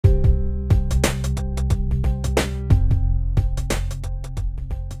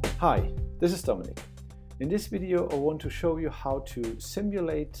Hi, this is Dominic. In this video I want to show you how to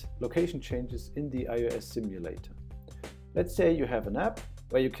simulate location changes in the iOS simulator. Let's say you have an app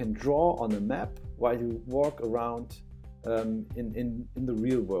where you can draw on a map while you walk around in the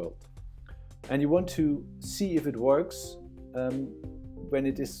real world. And you want to see if it works when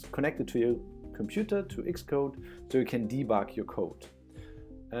it is connected to your computer, to Xcode, so you can debug your code.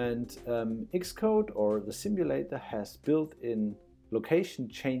 And Xcode, or the simulator, has built-in location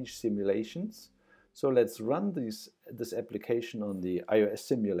change simulations. So let's run this application on the iOS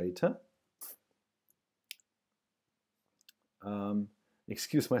simulator.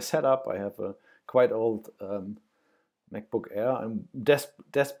 Excuse my setup, I have a quite old MacBook Air. I'm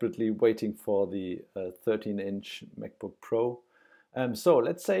desperately waiting for the 13-inch MacBook Pro. So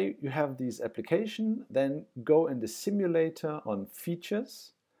let's say you have this application, then go in the simulator on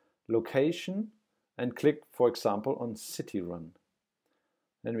Features, Location, and click, for example, on City Run.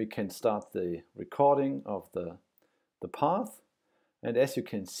 Then we can start the recording of the path. And as you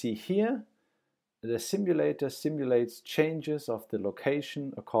can see here, the simulator simulates changes of the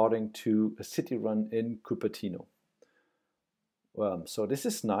location according to a city run in Cupertino. So this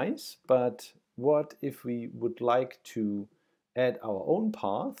is nice, but what if we would like to add our own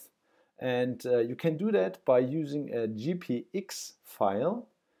path? And you can do that by using a GPX file.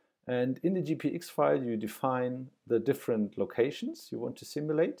 And in the GPX file you define the different locations you want to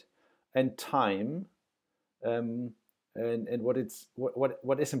simulate and time. And what is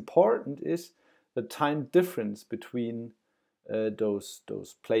important is the time difference between those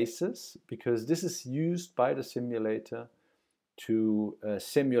places, because this is used by the simulator to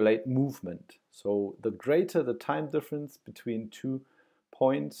simulate movement. So the greater the time difference between 2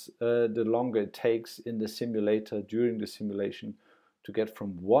 points, the longer it takes in the simulator during the simulation to get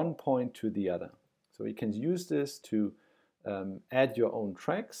from one point to the other. So you can use this to add your own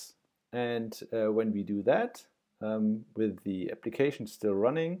tracks. And when we do that, with the application still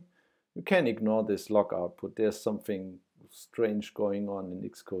running, you can ignore this log output. There's something strange going on in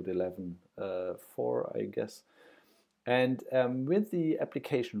Xcode 11.4, I guess. And with the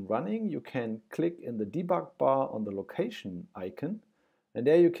application running, you can click in the debug bar on the location icon. And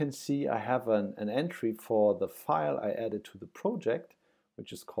there you can see I have an entry for the file I added to the project,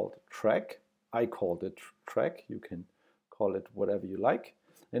 which is called track. I called it track. You can call it whatever you like.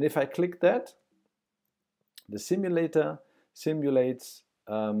 And if I click that, the simulator simulates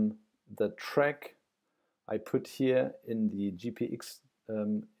the track I put here in the GPX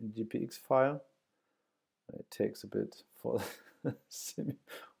file. It takes a bit for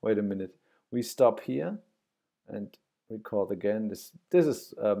wait a minute. We stop here and record again. This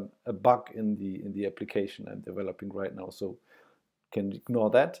is a bug in the application I'm developing right now, so can ignore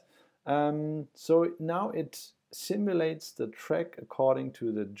that. So now it simulates the track according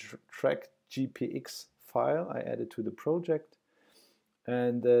to the track GPX file I added to the project,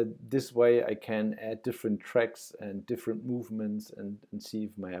 and this way I can add different tracks and different movements and see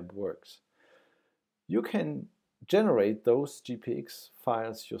if my app works. You can generate those GPX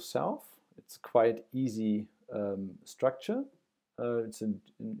files yourself. It's quite easy structure. It's an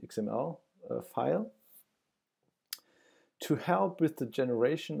XML file. To help with the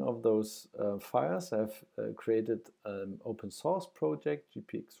generation of those files, I've created an open source project,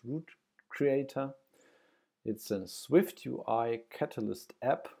 GPX Root Creator. It's a Swift UI Catalyst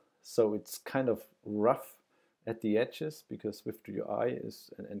app, so it's kind of rough at the edges because Swift UI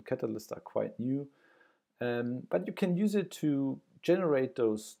and Catalyst are quite new. But you can use it to generate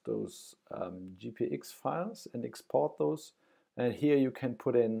those GPX files and export those. And here you can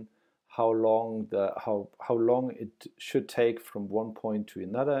put in how long it should take from one point to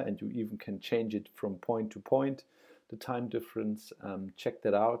another, and you even can change it from point to point, the time difference. Check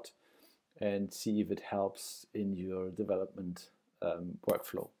that out and see if it helps in your development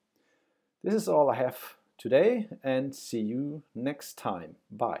workflow. This is all I have today, and see you next time.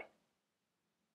 Bye.